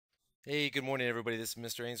Hey, good morning, everybody. This is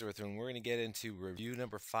Mr. Ainsworth, and we're going to get into review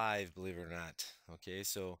number 5, believe it or not. Okay,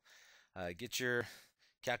 so get your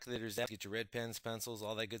calculators out, get your red pens, pencils,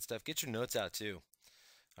 all that good stuff. Get your notes out too.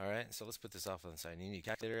 All right, so let's put this off on the side. You need your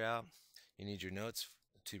calculator out. You need your notes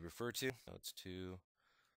to refer to. Notes to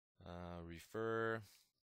refer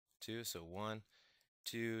to. So 1,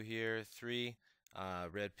 2 here, 3.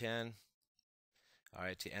 Red pen. All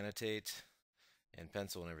right, to annotate, and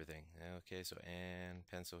pencil and everything. Okay, so and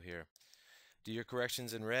pencil here. Do your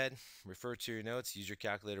corrections in red, refer to your notes, use your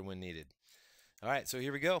calculator when needed. All right, so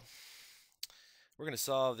here we go. We're going to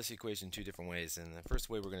solve this equation two different ways. And the first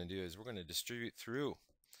way we're going to do is we're going to distribute through.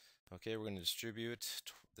 Okay, we're going to distribute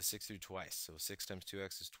the 6 through twice. So 6 times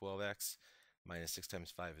 2x is 12x, minus 6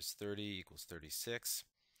 times 5 is 30, equals 36.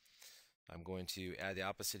 I'm going to add the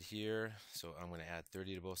opposite here. So I'm going to add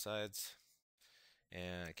 30 to both sides.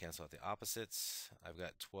 And I cancel out the opposites. I've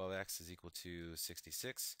got 12x is equal to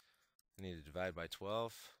 66. I need to divide by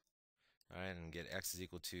 12. All right, and get x is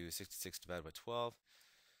equal to 66 divided by 12.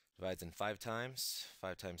 Divides in 5 times.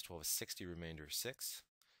 5 times 12 is 60, remainder is 6.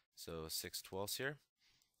 So 6 twelfths here.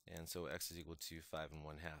 And so x is equal to 5 and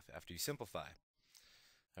 1/2 after you simplify.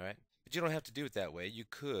 All right, but you don't have to do it that way. You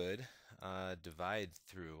could divide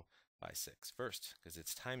through by 6 first, because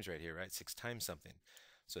it's times right here, right? 6 times something.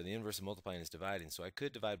 So the inverse of multiplying is dividing. So I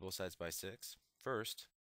could divide both sides by 6 first,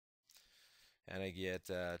 and I get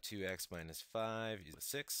 2x minus 5 is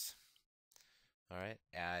 6. All right,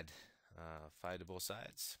 add 5 to both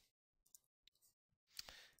sides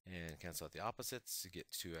and cancel out the opposites to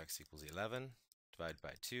get 2x equals 11. Divide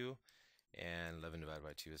by 2, and 11 divided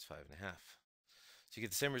by 2 is 5.5. So you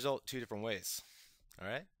get the same result two different ways. All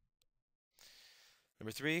right.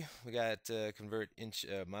 Number 3, we got convert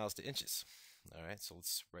miles to inches. All right, so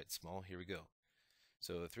let's write small. Here we go.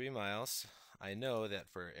 So 3 miles. I know that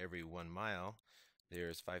for every 1 mile,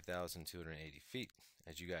 there's 5,280 feet,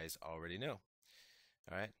 as you guys already know.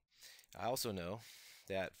 All right. I also know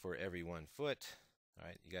that for every 1 foot, all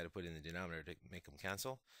right, you got to put in the denominator to make them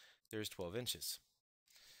cancel. There's 12 inches.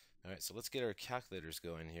 All right, so let's get our calculators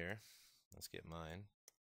going here. Let's get mine.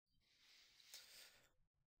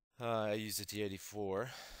 I use the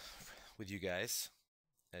T84 with you guys,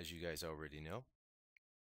 as you guys already know.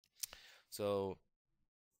 So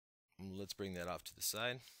let's bring that off to the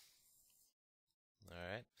side. All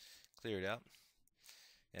right, clear it out.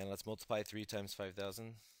 And let's multiply 3 times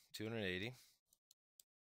 5,280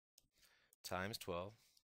 times 12.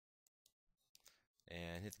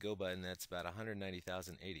 And hit the go button. That's about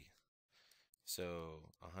 190,080. So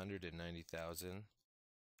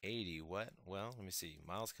 190,080. What? Well, let me see.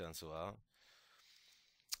 Miles cancel out.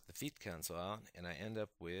 The feet cancel out, and I end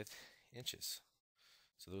up with inches.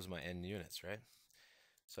 So those are my end units, right?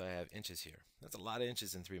 So I have inches here. That's a lot of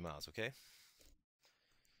inches in 3 miles, okay?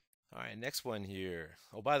 All right, next one here.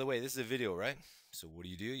 Oh, by the way, this is a video, right? So what do?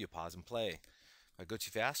 You pause and play. If I go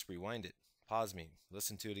too fast, rewind it. Pause me.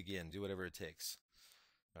 Listen to it again. Do whatever it takes.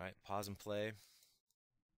 All right, pause and play.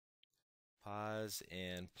 Pause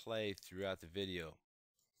and play throughout the video.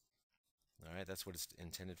 All right, that's what it's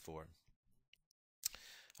intended for.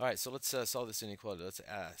 All right, so let's solve this inequality. Let's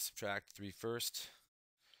subtract 3 first.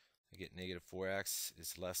 I get negative 4x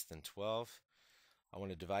is less than 12. I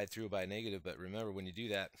want to divide through by negative, but remember when you do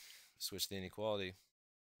that, switch the inequality.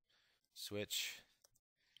 Switch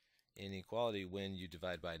inequality when you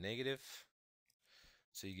divide by negative.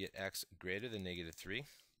 So you get x greater than negative 3.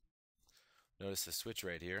 Notice the switch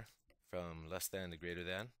right here from less than to greater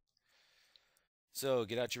than. So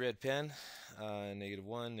get out your red pen. Negative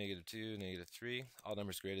 1, negative 2, negative 3. All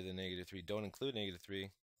numbers greater than negative 3 don't include negative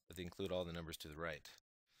 3, but they include all the numbers to the right.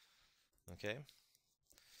 Okay?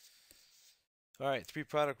 All right, 3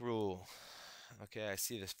 product rule. Okay, I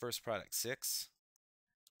see this first product, 6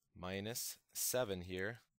 minus 7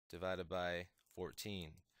 here, divided by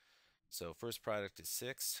 14. So first product is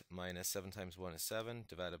 6 minus 7 times 1 is 7,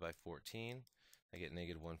 divided by 14. I get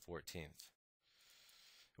negative 1/14.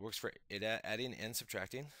 It works for adding and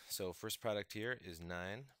subtracting. So first product here is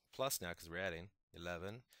 9 plus now because we're adding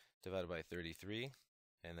 11 divided by 33,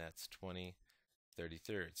 and that's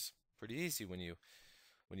 20/33. Pretty easy when you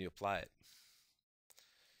apply it.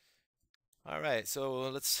 All right, so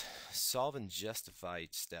let's solve and justify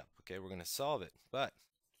each step. Okay, we're going to solve it, but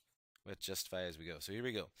let's justify as we go. So here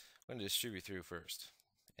we go. I'm going to distribute through first.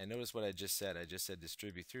 And notice what I just said. I just said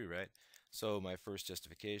distribute through, right? So my first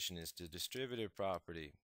justification is the distributive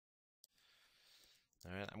property.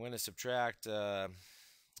 All right, I'm going to subtract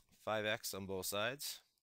 5x on both sides.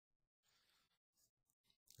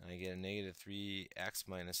 I get a negative 3x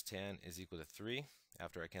minus 10 is equal to 3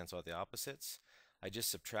 after I cancel out the opposites. I just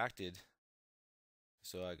subtracted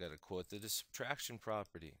So I got to quote the subtraction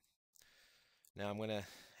property. Now I'm going to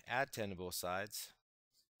add 10 to both sides.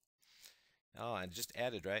 Oh, I just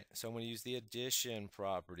added, right? So I'm going to use the addition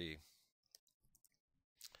property.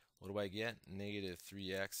 What do I get? Negative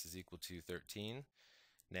 3x is equal to 13.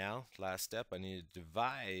 Now, last step, I need to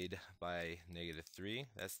divide by negative 3.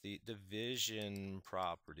 That's the division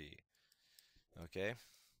property, okay,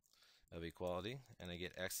 of equality. And I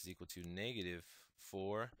get x is equal to negative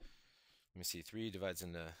 4. Let me see, 3 divides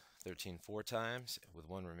into 13 4 times with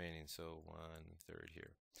 1 remaining, so 1/3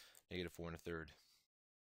 here. Negative 4 1/3.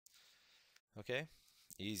 Okay,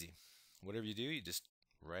 easy. Whatever you do, you just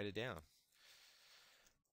write it down.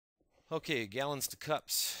 Okay, gallons to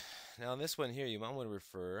cups. Now, in this one here, you might want to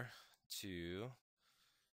refer to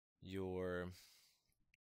your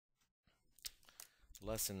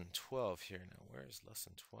lesson 12 here. Now, where's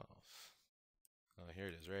lesson 12? Oh, here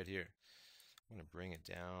it is, right here. I'm going to bring it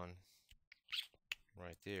down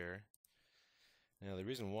right there. Now, the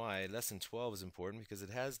reason why lesson 12 is important because it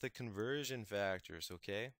has the conversion factors,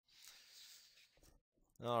 okay?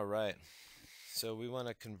 All right. So we want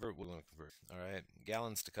to convert. All right,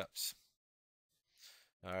 gallons to cups.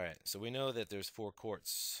 All right, so we know that there's 4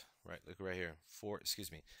 quarts, right? Look right here, 4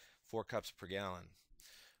 cups per gallon.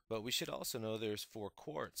 But we should also know there's 4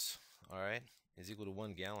 quarts, all right, is equal to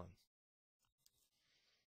 1 gallon.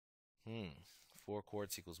 4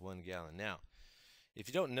 quarts equals 1 gallon. Now, if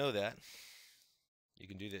you don't know that, you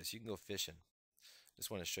can do this. You can go fishing.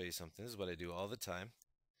 Just want to show you something. This is what I do all the time.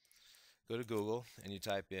 Go to Google and you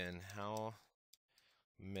type in how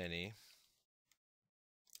many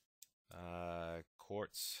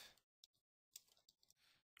quarts,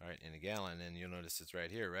 all right, in a gallon, and you'll notice it's right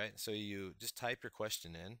here, right? So you just type your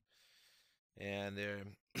question in, and there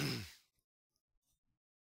it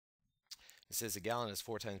says a gallon is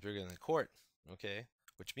 4 times bigger than a quart, okay,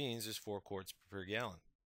 which means there's 4 quarts per gallon.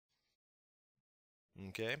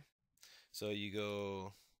 Okay, so you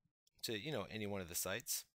go to any one of the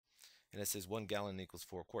sites, and it says 1 gallon equals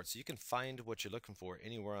 4 quarts. So you can find what you're looking for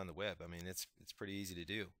anywhere on the web. I mean, it's pretty easy to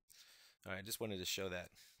do. All right, I just wanted to show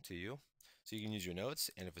that to you. So you can use your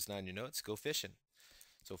notes, and if it's not in your notes, go fishing.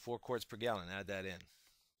 So 4 quarts per gallon, add that in.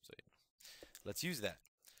 So let's use that.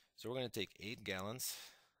 So we're going to take 8 gallons.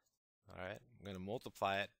 All right, I'm going to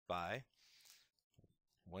multiply it by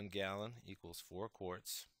 1 gallon equals 4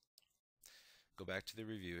 quarts. Go back to the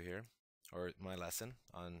review here, or my lesson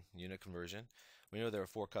on unit conversion. We know there are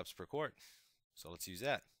 4 cups per quart, so let's use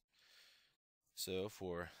that. So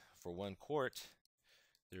for 1 quart,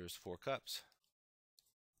 there's 4 cups.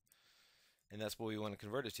 And that's what we want to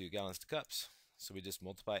convert it to, gallons to cups. So we just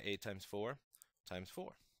multiply 8 times 4 times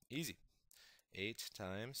 4. Easy. 8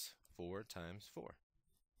 times 4 times 4.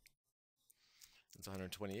 It's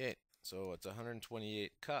 128. So it's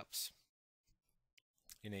 128 cups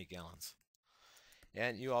in 8 gallons.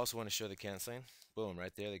 And you also want to show the canceling. Boom,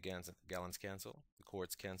 right there, the gallons cancel, the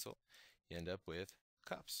quarts cancel. You end up with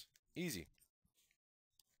cups. Easy.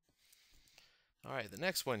 All right, the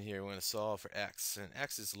next one here, we're going to solve for x, and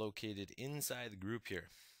x is located inside the group here.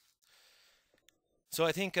 So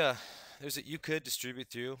I think you could distribute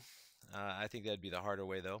through. I think that'd be the harder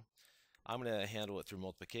way, though. I'm going to handle it through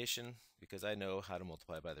multiplication because I know how to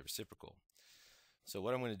multiply by the reciprocal. So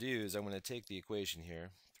what I'm going to do is I'm going to take the equation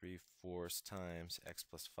here, 3/4 times x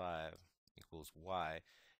plus 5 equals y,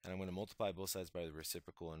 and I'm going to multiply both sides by the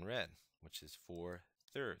reciprocal in red, which is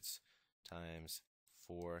 4/3 times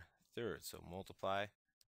 4/3. So multiply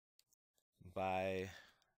by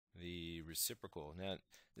the reciprocal. Now,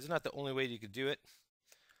 this is not the only way you could do it.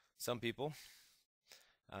 Some people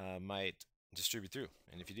might distribute through,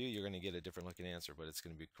 and if you do, you're going to get a different looking answer, but it's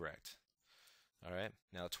going to be correct. All right,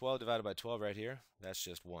 now 12 divided by 12 right here, that's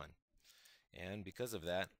just 1. And because of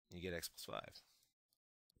that, you get x plus 5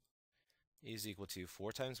 is equal to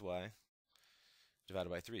 4 times y divided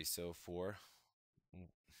by 3. So 4y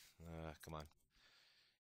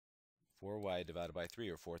divided by 3,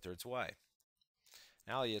 or 4/3 y.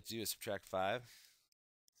 Now all you have to do is subtract 5,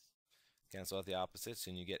 cancel out the opposites,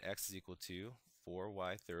 and you get x is equal to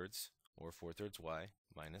 4y/3, or 4/3 y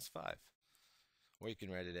minus 5. Or you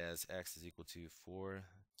can write it as x is equal to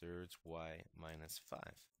 4/3 y minus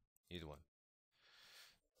 5. Either one.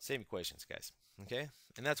 Same equations, guys. Okay?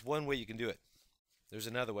 And that's one way you can do it. There's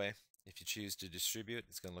another way. If you choose to distribute,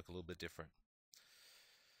 it's going to look a little bit different.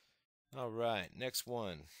 All right, next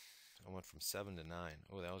one. I went from 7 to 9.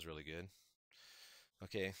 Oh, that was really good.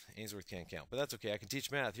 Okay, Ainsworth can't count, but that's okay. I can teach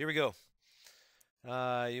math. Here we go.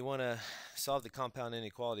 You want to solve the compound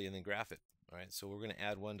inequality and then graph it. All right, so we're going to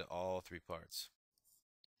add 1 to all 3 parts.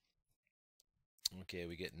 Okay,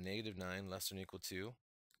 we get -9 less than or equal to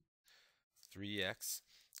 3x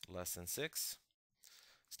less than 6.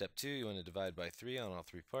 Step 2, you want to divide by 3 on all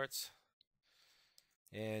three parts.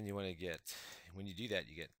 And you want to get, when you do that,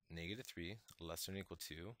 you get negative 3 less than or equal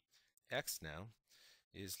to x now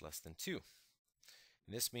is less than 2.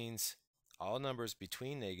 And this means all numbers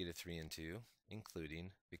between negative 3 and 2,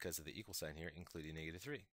 including, because of the equal sign here, including negative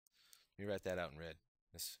 3. Let me write that out in red.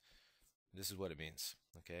 This is what it means,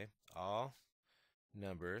 okay? All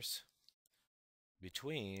numbers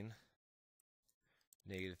between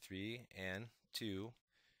negative 3 and 2,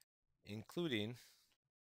 including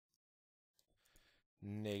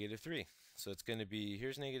negative 3. So it's going to be,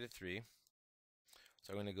 here's negative 3.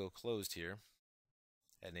 So I'm going to go closed here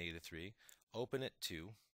at negative 3, open at 2,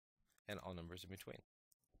 and all numbers in between.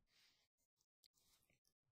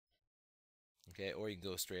 Okay, or you can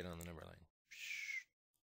go straight on the number line.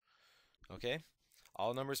 Okay,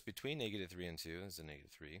 all numbers between negative 3 and 2 is a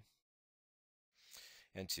negative 3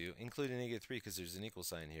 and 2, including negative 3 because there's an equal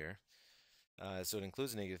sign here. So it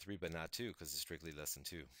includes a negative 3 but not 2 because it's strictly less than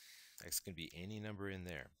 2. X can be any number in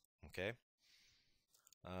there. Okay,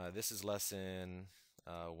 this is lesson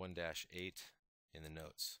 1-8 in the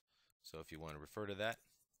notes. So if you want to refer to that,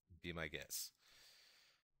 be my guest.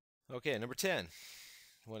 Okay, number 10.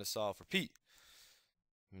 You want to solve for P.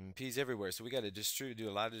 P's everywhere, so we got to do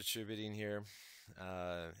a lot of distributing here,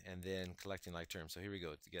 and then collecting like terms. So here we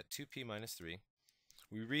go. To get 2p minus 3,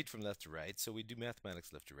 we read from left to right, so we do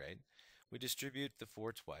mathematics left to right. We distribute the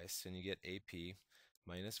 4 twice, and you get ap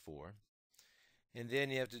minus 4. And then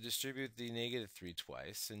you have to distribute the negative 3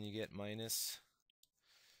 twice, and you get minus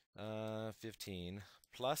 15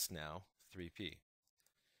 plus now 3p.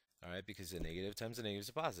 All right, because the negative times the negative is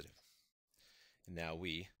a positive. And now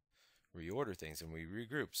we reorder things and we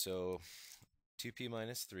regroup. So 2p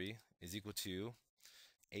minus 3 is equal to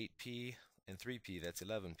 8p and 3p, that's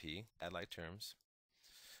 11p, add like terms.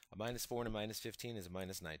 A minus 4 and a minus 15 is a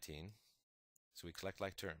minus 19. So we collect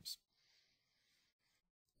like terms.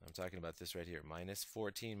 I'm talking about this right here. Minus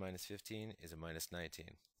 14 minus 15 is a minus 19.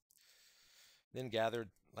 Then gathered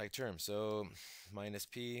like terms. So minus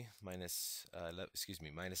p minus,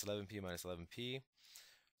 minus 11p minus 11p.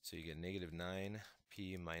 So you get negative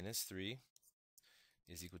 9p minus 3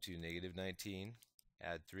 is equal to negative 19.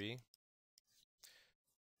 Add 3.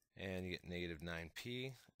 And you get negative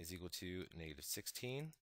 9p is equal to negative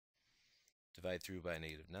 16. Divide through by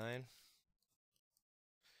negative 9.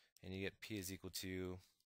 And you get p is equal to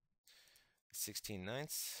 16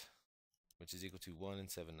 ninths, which is equal to 1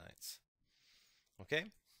 7 ninths. Okay? And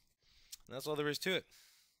that's all there is to it.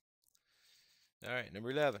 All right,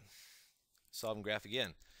 number 11. Solve and graph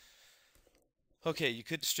again. Okay, you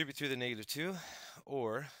could distribute through the negative 2,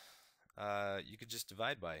 or you could just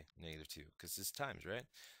divide by negative 2, because it's times, right?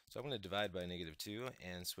 So I'm going to divide by negative 2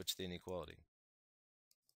 and switch the inequality.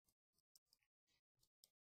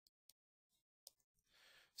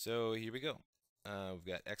 So here we go. We've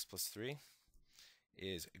got x plus 3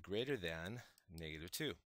 is greater than negative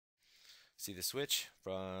 2. See the switch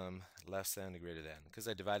from less than to greater than, because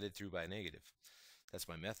I divided through by negative. That's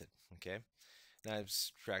my method, okay? Now I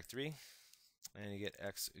subtract 3, and you get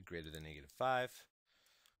x greater than negative 5.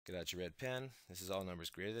 Get out your red pen. This is all numbers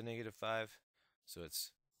greater than negative 5, so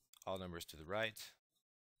it's all numbers to the right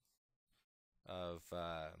of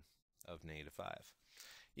negative 5.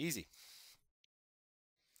 Easy.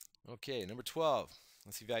 Okay, number 12.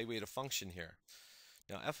 Let's evaluate a function here.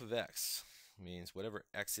 Now f of x means whatever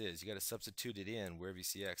x is, you got to substitute it in wherever you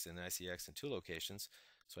see x, and I see x in 2 locations,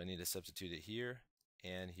 so I need to substitute it here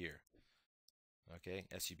and here. Okay,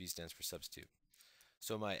 SUB stands for substitute.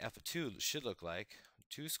 So my f of 2 should look like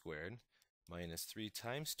 2 squared minus 3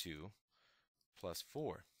 times 2 plus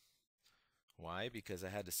 4. Why? Because I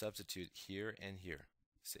had to substitute here and here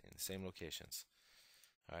in the same locations.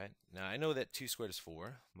 All right, now I know that 2 squared is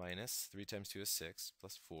 4, minus 3 times 2 is 6,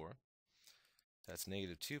 plus 4. That's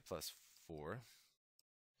negative 2 plus 4,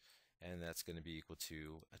 and that's going to be equal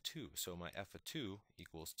to a 2. So my f of 2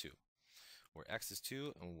 equals 2, where x is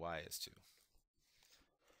 2 and y is 2.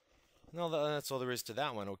 No, that's all there is to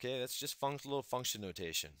that one, okay? That's just little function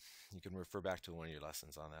notation. You can refer back to one of your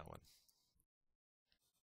lessons on that one.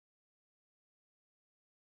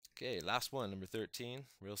 Okay, last one, number 13.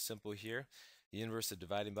 Real simple here. The inverse of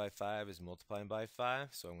dividing by 5 is multiplying by 5,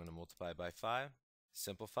 so I'm going to multiply by 5,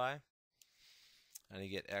 simplify, and you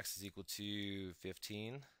get x is equal to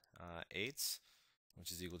 15 eighths,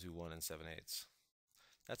 which is equal to 1 7/8.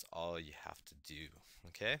 That's all you have to do,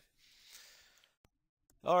 okay?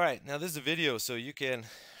 All right, now this is a video, so you can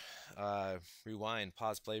rewind,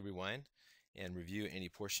 pause, play, rewind, and review any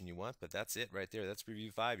portion you want, but that's it right there. That's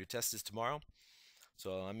review 5. Your test is tomorrow.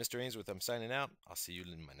 So I'm Mr. Ainsworth. I'm signing out. I'll see you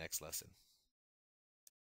in my next lesson.